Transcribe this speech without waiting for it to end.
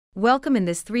Welcome. In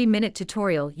this 3-minute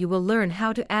tutorial you will learn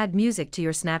how to add music to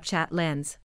your Snapchat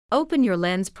lens. Open your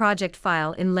lens project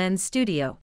file in Lens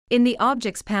Studio. In the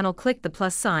Objects panel, click the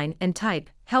plus sign and type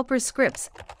Helper Scripts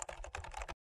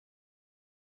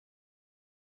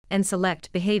and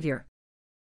select Behavior.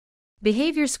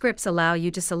 Behavior scripts allow you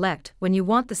to select when you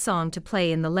want the song to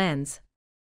play in the lens.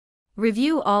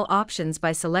 Review all options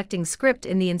by selecting Script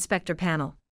in the Inspector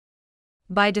panel.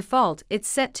 By default, it's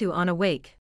set to On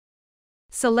Awake.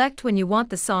 Select when you want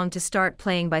the song to start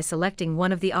playing by selecting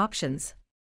one of the options.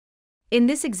 In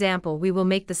this example, we will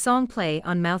make the song play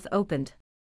on Mouth Opened.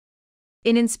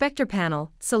 In Inspector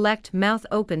panel, select Mouth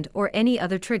Opened or any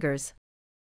other triggers.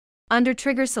 Under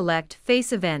Trigger, select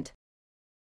Face Event.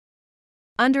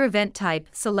 Under Event Type,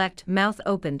 select Mouth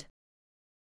Opened.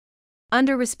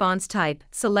 Under Response Type,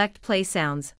 select Play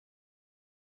Sounds.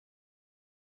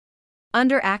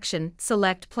 Under Action,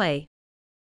 select Play.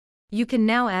 You can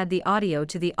now add the audio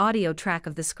to the audio track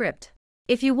of the script.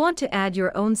 If you want to add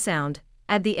your own sound,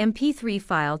 add the MP3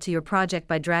 file to your project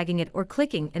by dragging it or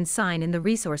clicking and sign in the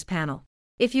Resource panel.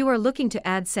 If you are looking to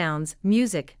add sounds,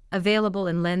 music, available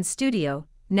in Lens Studio,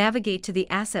 navigate to the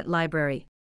Asset Library.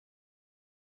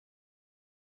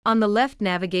 On the left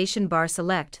navigation bar,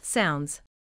 select Sounds.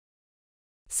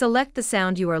 Select the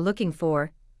sound you are looking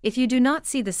for. If you do not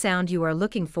see the sound you are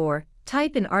looking for,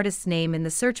 type in artist's name in the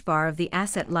search bar of the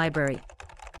Asset Library.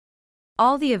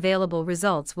 All the available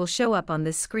results will show up on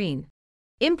this screen.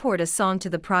 Import a song to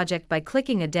the project by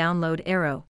clicking a download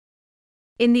arrow.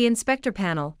 In the Inspector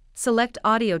panel, select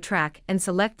Audio Track and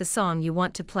select the song you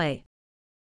want to play.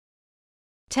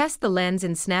 Test the lens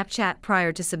in Snapchat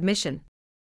prior to submission.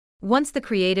 Once the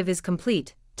creative is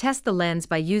complete, test the lens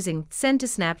by using Send to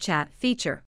Snapchat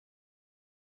feature.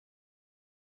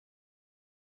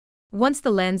 Once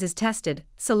the lens is tested,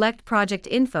 select Project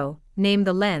Info, name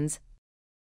the lens,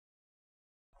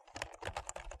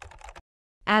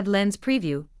 add Lens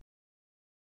Preview,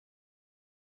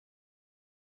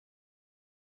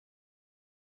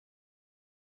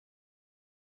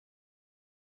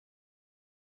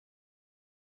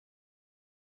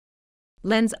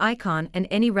 lens icon and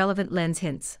any relevant lens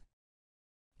hints,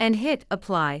 and hit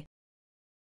Apply.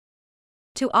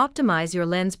 To optimize your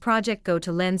lens project, go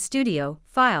to Lens Studio,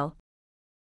 File,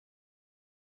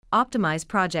 Optimize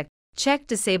Project, check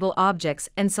Disable Objects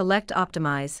and select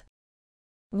Optimize.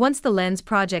 Once the lens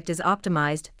project is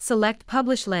optimized, select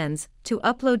Publish Lens to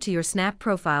upload to your Snap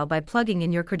profile by plugging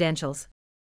in your credentials.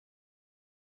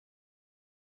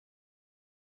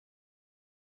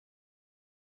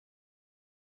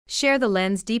 Share the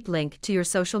Lens Deep link to your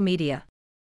social media.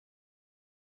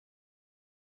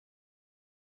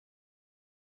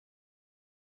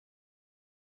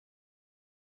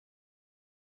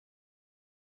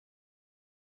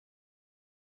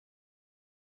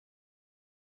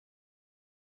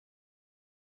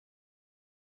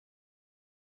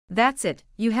 That's it,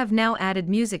 you have now added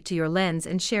music to your lens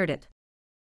and shared it.